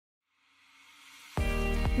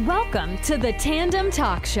Welcome to the Tandem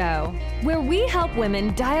Talk Show, where we help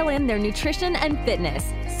women dial in their nutrition and fitness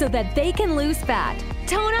so that they can lose fat,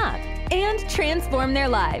 tone up, and transform their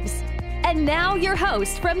lives. And now your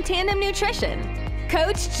host from Tandem Nutrition,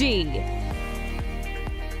 Coach G.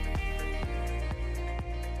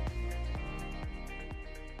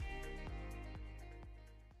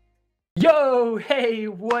 Yo, hey,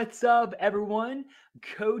 what's up, everyone?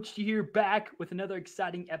 Coach G here, back with another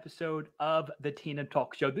exciting episode of the Tandem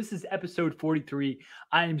Talk Show. This is episode 43.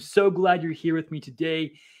 I am so glad you're here with me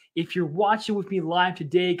today. If you're watching with me live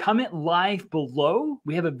today, comment live below.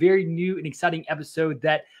 We have a very new and exciting episode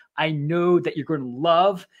that I know that you're going to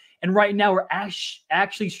love. And right now, we're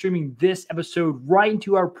actually streaming this episode right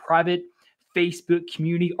into our private Facebook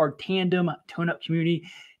community, our Tandem Tone Up community.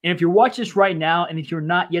 And if you're watching this right now, and if you're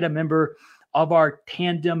not yet a member of our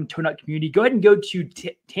Tandem Tone Up community, go ahead and go to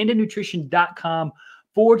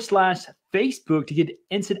tandemnutrition.com/Facebook to get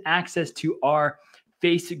instant access to our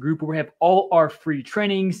Facebook group where we have all our free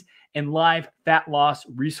trainings and live fat loss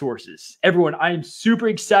resources. Everyone, I am super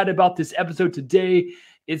excited about this episode today.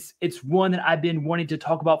 It's one that I've been wanting to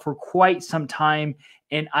talk about for quite some time,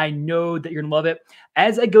 and I know that you're going to love it.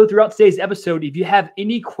 As I go throughout today's episode, if you have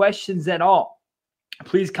any questions at all,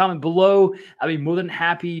 please comment below. I'll be more than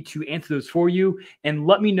happy to answer those for you. And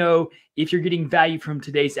let me know if you're getting value from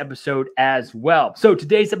today's episode as well. So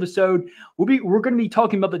today's episode, we're going to be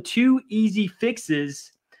talking about the 2 easy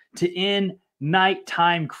fixes to end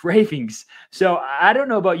nighttime cravings. So I don't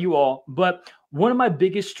know about you all, but one of my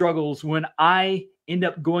biggest struggles when I end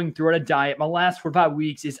up going through a diet, my last 4 or 5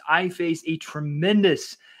 weeks, is I face a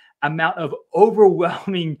tremendous amount of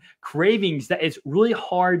overwhelming cravings that is really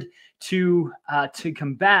hard to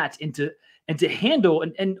combat and to handle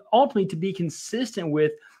and ultimately to be consistent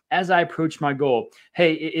with as I approach my goal.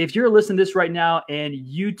 Hey, if you're listening to this right now and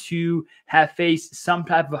you too have faced some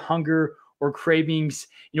type of hunger or cravings,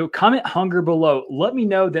 comment hunger below. Let me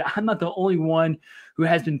know that I'm not the only one who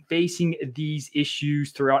has been facing these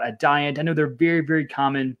issues throughout a diet. I know they're very, very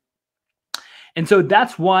common. And so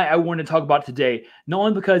that's why I want to talk about it today, not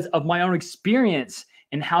only because of my own experience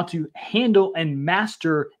and how to handle and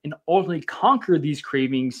master and ultimately conquer these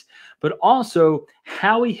cravings, but also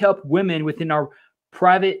how we help women within our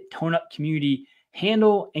private tone-up community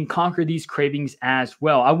handle and conquer these cravings as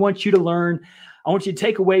well. I want you to learn, I want you to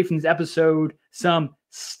take away from this episode some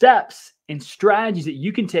steps and strategies that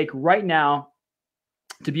you can take right now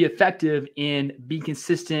to be effective in being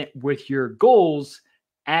consistent with your goals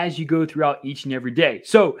as you go throughout each and every day.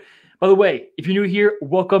 So, by the way, if you're new here,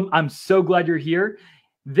 welcome. I'm so glad you're here.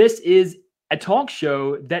 This is a talk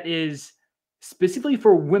show that is specifically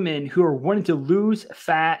for women who are wanting to lose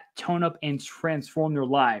fat, tone up, and transform their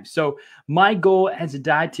lives. So my goal as a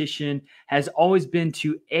dietitian has always been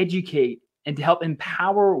to educate and to help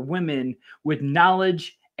empower women with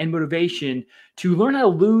knowledge and motivation to learn how to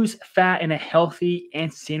lose fat in a healthy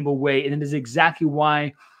and sustainable way. And it is exactly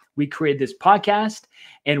why we created this podcast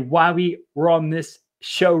and why we're on this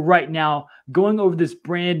show right now going over this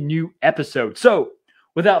brand new episode. So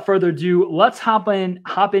without further ado, let's hop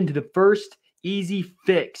into the first easy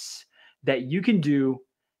fix that you can do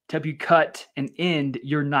to help you cut and end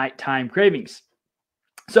your nighttime cravings.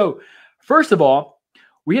 So first of all,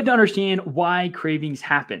 we have to understand why cravings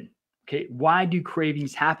happen. Okay, why do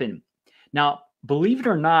cravings happen? Now, believe it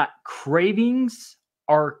or not, cravings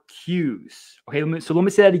are cues. Okay, so let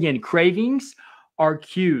me say that again. Cravings are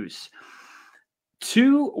cues.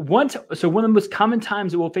 So one of the most common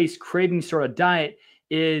times that we'll face cravings throughout a diet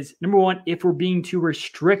is, number one, if we're being too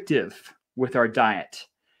restrictive with our diet.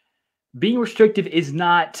 Being restrictive is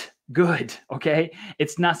not good, okay?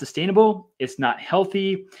 It's not sustainable, it's not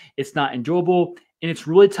healthy, it's not enjoyable, and it's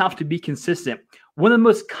really tough to be consistent. One of the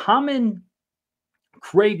most common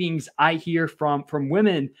cravings I hear from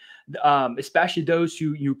women, especially those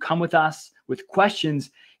who come with us with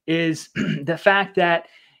questions, is the fact that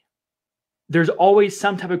there's always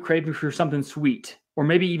some type of craving for something sweet or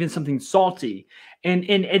maybe even something salty. And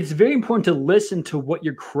it's very important to listen to what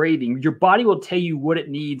you're craving. Your body will tell you what it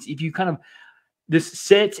needs if you kind of just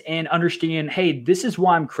sit and understand, hey, this is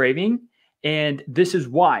why I'm craving and this is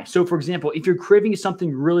why. So for example, if you're craving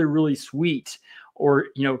something really, really sweet or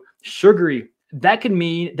sugary, that could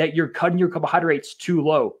mean that you're cutting your carbohydrates too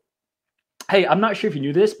low. Hey, I'm not sure if you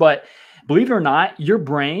knew this, but believe it or not, your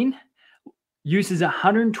brain uses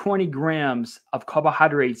 120 grams of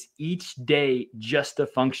carbohydrates each day just to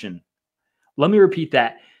function. Let me repeat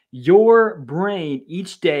that. Your brain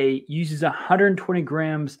each day uses 120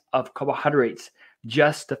 grams of carbohydrates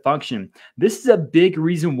just to function. This is a big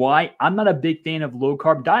reason why I'm not a big fan of low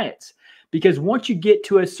carb diets, because once you get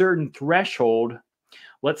to a certain threshold,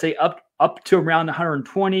 let's say up to around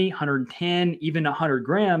 120, 110, even 100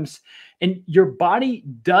 grams, and your body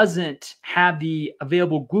doesn't have the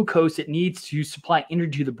available glucose it needs to supply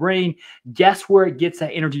energy to the brain, guess where it gets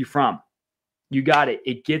that energy from? You got it.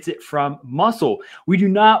 It gets it from muscle. We do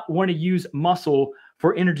not want to use muscle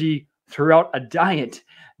for energy throughout a diet.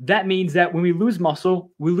 That means that when we lose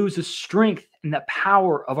muscle, we lose the strength and the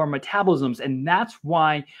power of our metabolisms. And that's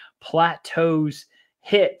why plateaus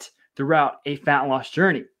hit throughout a fat loss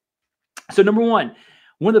journey. So number one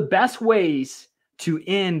of the best ways to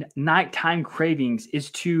end nighttime cravings is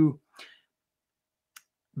to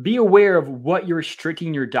be aware of what you're restricting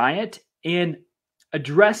in your diet and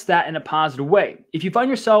address that in a positive way. If you find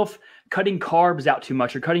yourself cutting carbs out too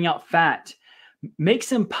much or cutting out fat, make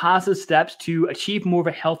some positive steps to achieve more of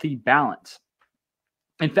a healthy balance.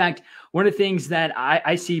 In fact, one of the things that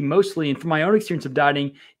I see mostly, and from my own experience of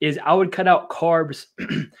dieting, is I would cut out carbs.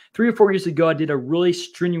 3 or 4 years ago, I did a really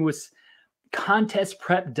strenuous contest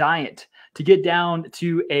prep diet to get down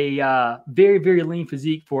to a very, very lean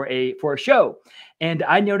physique for a show. And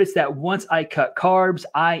I noticed that once I cut carbs,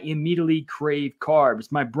 I immediately craved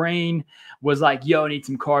carbs. My brain was like, yo, I need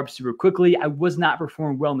some carbs super quickly. I was not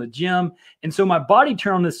performing well in the gym. And so my body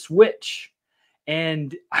turned on this switch,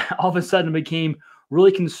 and all of a sudden became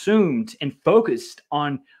really consumed and focused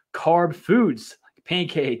on carb foods, like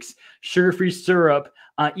pancakes, sugar-free syrup,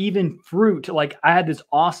 even fruit. Like I had this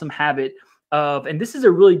awesome habit of, and this is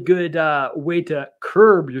a really good way to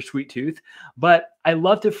curb your sweet tooth, but I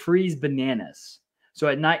love to freeze bananas. So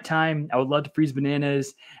at nighttime, I would love to freeze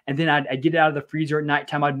bananas, and then I'd get it out of the freezer at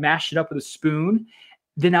nighttime. I'd mash it up with a spoon.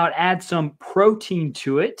 Then I would add some protein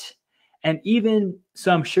to it and even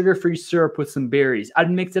some sugar-free syrup with some berries.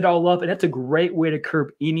 I'd mix it all up, and that's a great way to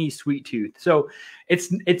curb any sweet tooth. So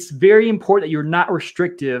it's very important that you're not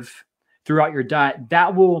restrictive throughout your diet.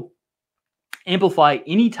 That will amplify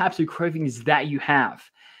any types of cravings that you have.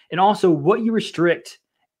 And also, what you restrict,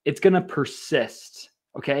 it's going to persist.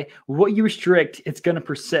 Okay. What you restrict, it's going to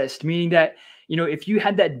persist, meaning that, if you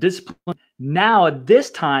had that discipline now at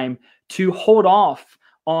this time to hold off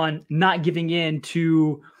on not giving in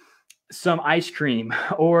to some ice cream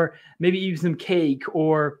or maybe even some cake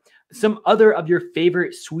or some other of your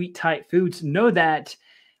favorite sweet type foods, know that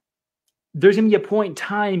there's going to be a point in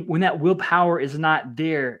time when that willpower is not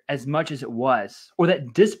there as much as it was, or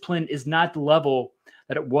that discipline is not the level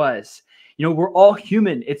that it was. We're all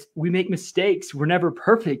human. We make mistakes. We're never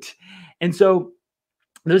perfect. And so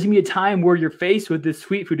there's going to be a time where you're faced with this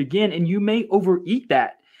sweet food again, and you may overeat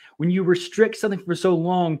that. When you restrict something for so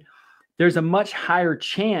long, there's a much higher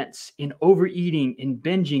chance in overeating and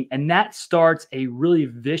binging, and that starts a really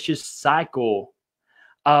vicious cycle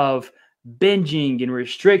of binging and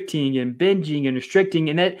restricting and binging and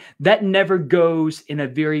restricting, and that never goes in a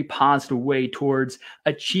very positive way towards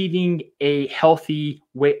achieving a healthy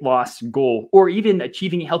weight loss goal or even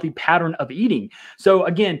achieving a healthy pattern of eating. So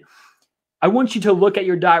again, I want you to look at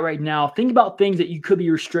your diet right now. Think about things that you could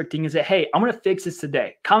be restricting and say, hey, I'm going to fix this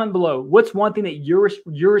today. Comment below. What's one thing that you're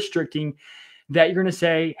restricting that you're going to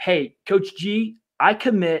say, hey, Coach G, I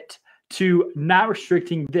commit to not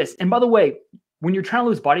restricting this. And by the way, when you're trying to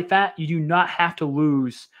lose body fat, you do not have to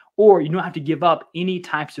lose, or you don't have to give up any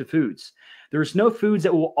types of foods. There's no foods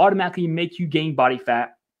that will automatically make you gain body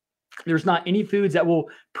fat. There's not any foods that will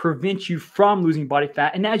prevent you from losing body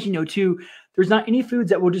fat. And as you know too, there's not any foods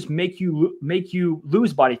that will just make you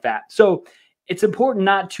lose body fat. So it's important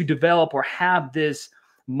not to develop or have this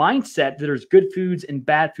mindset that there's good foods and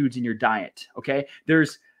bad foods in your diet. Okay.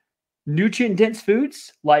 There's nutrient dense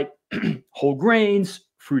foods like whole grains,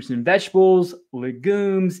 fruits and vegetables,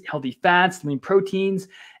 legumes, healthy fats, lean proteins,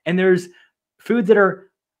 and there's foods that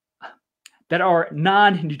are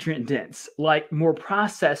non-nutrient dense, like more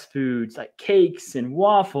processed foods like cakes and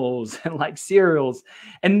waffles and like cereals.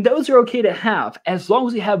 And those are okay to have as long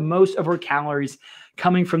as we have most of our calories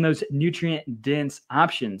coming from those nutrient dense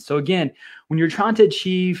options. So again, when you're trying to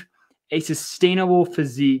achieve a sustainable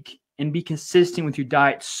physique and be consistent with your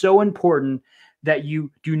diet, it's so important that you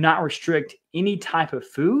do not restrict any type of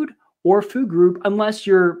food or food group unless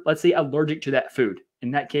you're, let's say, allergic to that food. In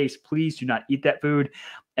that case, please do not eat that food,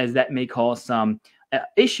 as that may cause some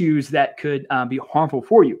issues that could be harmful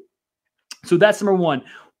for you. So that's number one.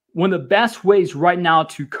 One of the best ways right now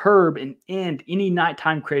to curb and end any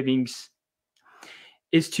nighttime cravings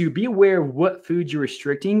is to be aware of what foods you're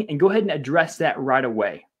restricting and go ahead and address that right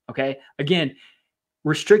away. Okay. Again,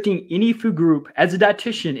 restricting any food group, as a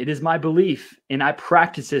dietitian, it is my belief, and I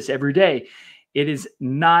practice this every day, it is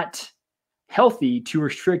not healthy to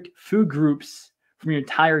restrict food groups from your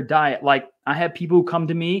entire diet. Like I have people who come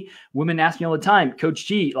to me, women ask me all the time, Coach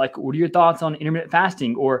G, like, what are your thoughts on intermittent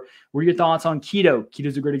fasting? Or what are your thoughts on keto? Keto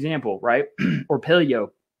is a great example, right? Or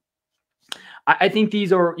paleo. I think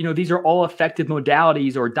these are all effective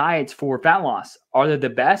modalities or diets for fat loss. Are they the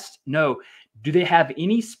best? No. Do they have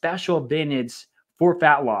any special advantage for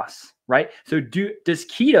fat loss, right? So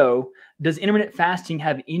does intermittent fasting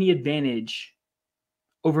have any advantage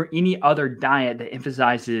over any other diet that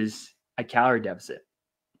emphasizes a calorie deficit?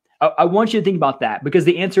 I want you to think about that, because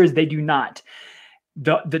the answer is they do not.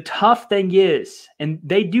 The tough thing is, and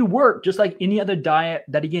they do work just like any other diet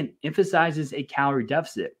that, again, emphasizes a calorie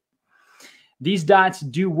deficit. These diets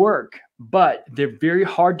do work, but they're very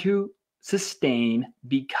hard to sustain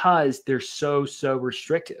because they're so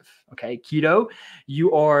restrictive. Okay. Keto,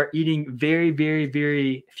 you are eating very, very,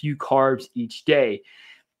 very few carbs each day.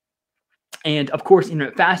 And of course,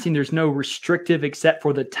 intermittent fasting, there's no restrictive except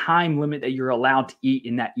for the time limit that you're allowed to eat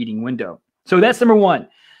in that eating window. So that's number one.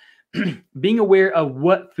 Being aware of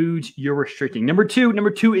what foods you're restricting. Number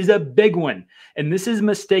two is a big one. And this is a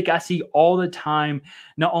mistake I see all the time,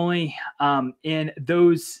 not only in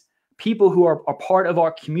those people who are a part of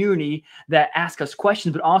our community that ask us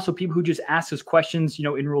questions, but also people who just ask us questions, in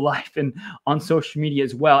real life and on social media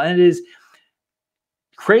as well. And it is,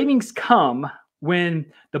 cravings come when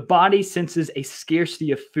the body senses a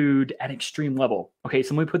scarcity of food at extreme level. Okay,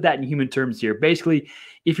 so let me put that in human terms here. Basically,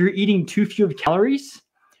 if you're eating too few calories,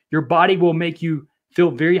 your body will make you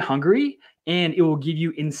feel very hungry and it will give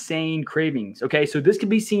you insane cravings. Okay, so this can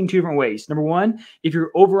be seen two different ways. Number one, if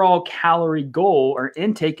your overall calorie goal or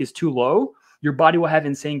intake is too low, your body will have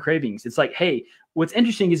insane cravings. It's like, hey, what's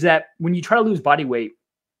interesting is that when you try to lose body weight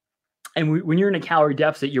and when you're in a calorie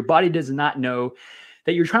deficit, your body does not know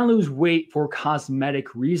that you're trying to lose weight for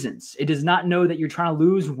cosmetic reasons. It does not know that you're trying to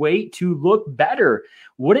lose weight to look better.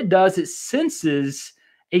 What it does, it senses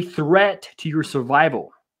a threat to your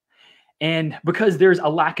survival. And because there's a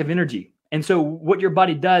lack of energy. And so what your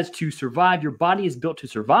body does to survive, your body is built to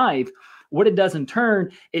survive. What it does in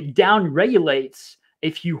turn, it down-regulates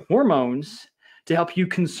a few hormones to help you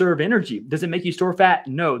conserve energy. Does it make you store fat?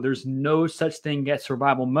 No, there's no such thing as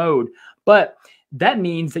survival mode. But that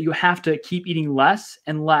means that you have to keep eating less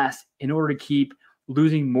and less in order to keep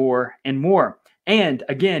losing more and more. And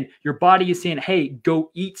again, your body is saying, hey,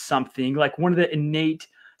 go eat something. Like one of the innate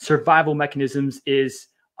survival mechanisms is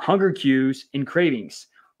hunger cues and cravings.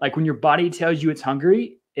 Like when your body tells you it's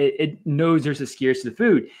hungry, it knows there's a scarcity of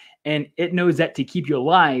food. And it knows that to keep you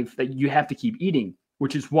alive, that you have to keep eating,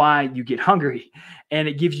 which is why you get hungry. And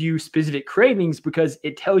it gives you specific cravings because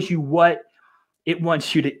it tells you what it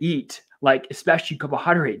wants you to eat, like especially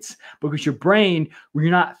carbohydrates. Because your brain, when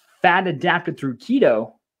you're not fat adapted through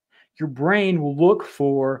keto, your brain will look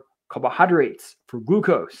for carbohydrates, for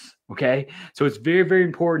glucose. Okay. So it's very, very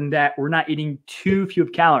important that we're not eating too few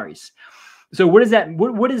of calories. So what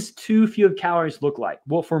does too few of calories look like?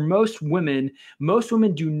 Well, for most women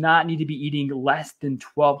do not need to be eating less than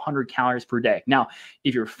 1,200 calories per day. Now,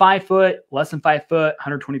 if you're 5 foot, less than 5 foot,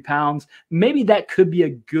 120 pounds, maybe that could be a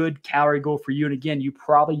good calorie goal for you. And again, you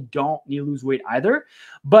probably don't need to lose weight either.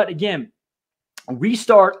 But again, we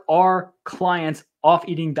start our clients off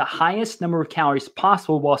eating the highest number of calories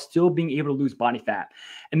possible while still being able to lose body fat.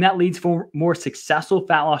 And that leads for more successful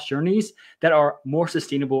fat loss journeys that are more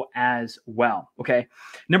sustainable as well. Okay.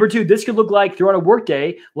 Number two, this could look like throughout a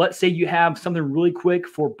workday. Let's say you have something really quick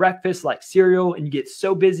for breakfast, like cereal, and you get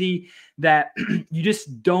so busy that you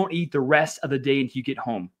just don't eat the rest of the day until you get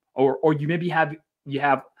home. Or you maybe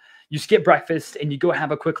you skip breakfast and you go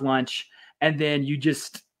have a quick lunch, and then you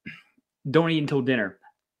just don't eat until dinner.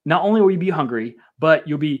 Not only will you be hungry, but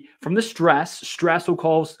you'll be from the stress. Stress will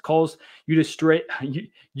cause you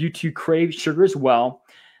to crave sugar as well.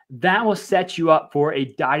 That will set you up for a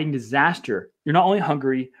dieting disaster. You're not only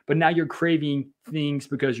hungry, but now you're craving things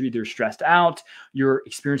because you're either stressed out, you're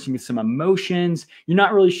experiencing some emotions, you're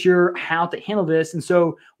not really sure how to handle this. And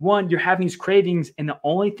so, one, you're having these cravings, and the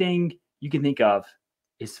only thing you can think of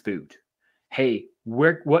is food. Hey,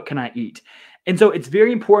 what can I eat? And so it's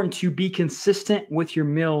very important to be consistent with your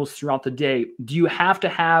meals throughout the day. Do you have to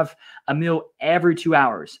have a meal every 2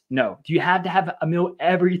 hours? No. Do you have to have a meal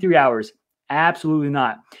every 3 hours? Absolutely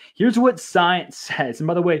not. Here's what science says. And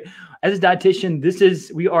by the way, as a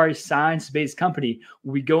dietitian, we are a science-based company.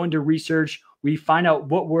 We go into research, we find out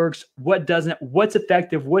what works, what doesn't, what's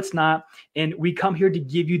effective, what's not, and we come here to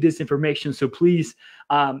give you this information. So please,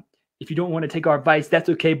 if you don't want to take our advice, that's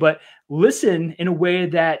okay. But listen in a way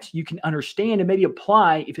that you can understand and maybe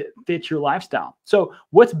apply if it fits your lifestyle. So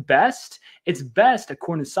what's best? It's best,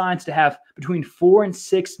 according to science, to have between 4 and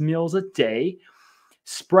 6 meals a day.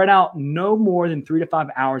 spread out no more than 3 to 5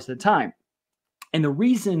 hours at a time. And the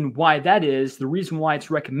reason why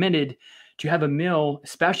it's recommended to have a meal,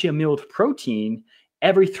 especially a meal with protein,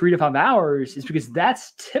 every 3 to 5 hours is because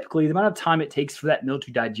that's typically the amount of time it takes for that meal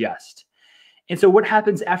to digest. And so what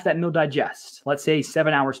happens after that meal digests? Let's say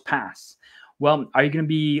 7 hours pass. Well, are you going to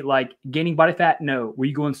be like gaining body fat? No. Will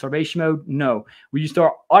you go in starvation mode? No. Will you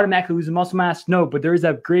start automatically losing muscle mass? No. But there is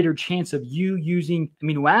a greater chance of you using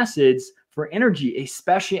amino acids for energy,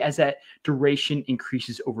 especially as that duration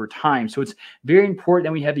increases over time. So it's very important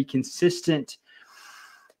that we have a consistent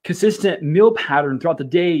meal pattern throughout the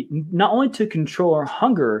day, not only to control our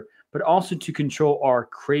hunger, but also to control our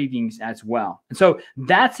cravings as well. And so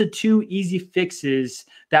that's the 2 easy fixes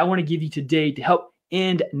that I want to give you today to help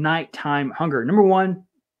end nighttime hunger. Number 1,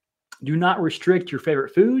 do not restrict your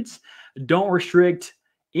favorite foods. Don't restrict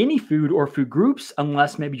any food or food groups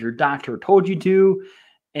unless maybe your doctor told you to,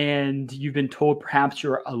 and you've been told perhaps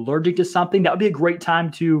you're allergic to something. That would be a great time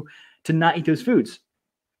to not eat those foods.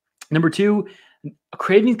 Number 2,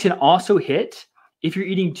 cravings can also hit if you're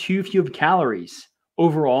eating too few calories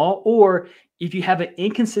overall, or if you have an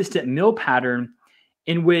inconsistent meal pattern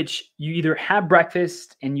in which you either have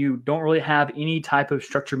breakfast and you don't really have any type of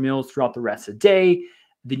structured meals throughout the rest of the day,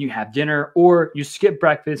 then you have dinner, or you skip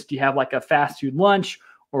breakfast, you have like a fast food lunch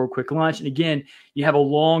or a quick lunch, and again, you have a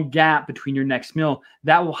long gap between your next meal.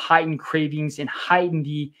 That will heighten cravings and heighten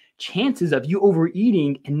the chances of you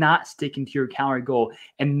overeating and not sticking to your calorie goal.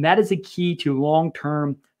 And that is a key to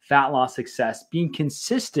long-term fat loss success, being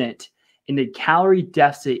consistent in the calorie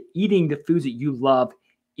deficit, eating the foods that you love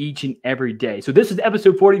each and every day. So this is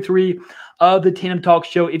episode 43 of the Tandem Talk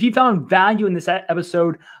Show. If you found value in this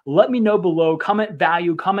episode, let me know below. Comment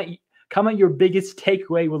value, comment your biggest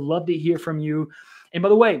takeaway. Would love to hear from you. And by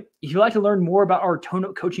the way, if you'd like to learn more about our Tone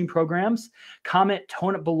Up coaching programs, comment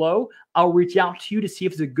Tone Up below. I'll reach out to you to see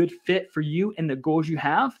if it's a good fit for you and the goals you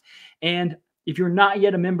have. And if you're not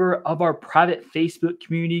yet a member of our private Facebook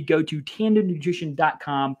community, go to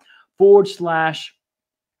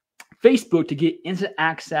tandemnutrition.com/Facebook to get instant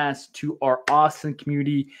access to our awesome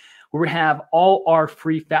community where we have all our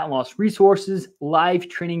free fat loss resources, live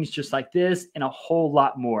trainings just like this, and a whole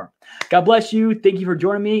lot more. God bless you. Thank you for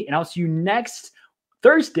joining me, and I'll see you next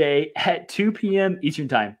Thursday at 2 p.m. Eastern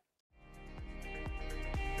Time.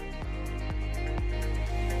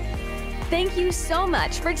 Thank you so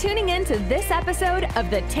much for tuning in to this episode of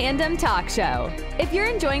the Tandem Talk Show. If you're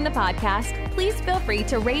enjoying the podcast, please feel free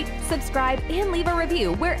to rate, subscribe, and leave a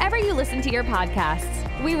review wherever you listen to your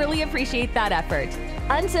podcasts. We really appreciate that effort.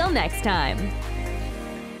 Until next time.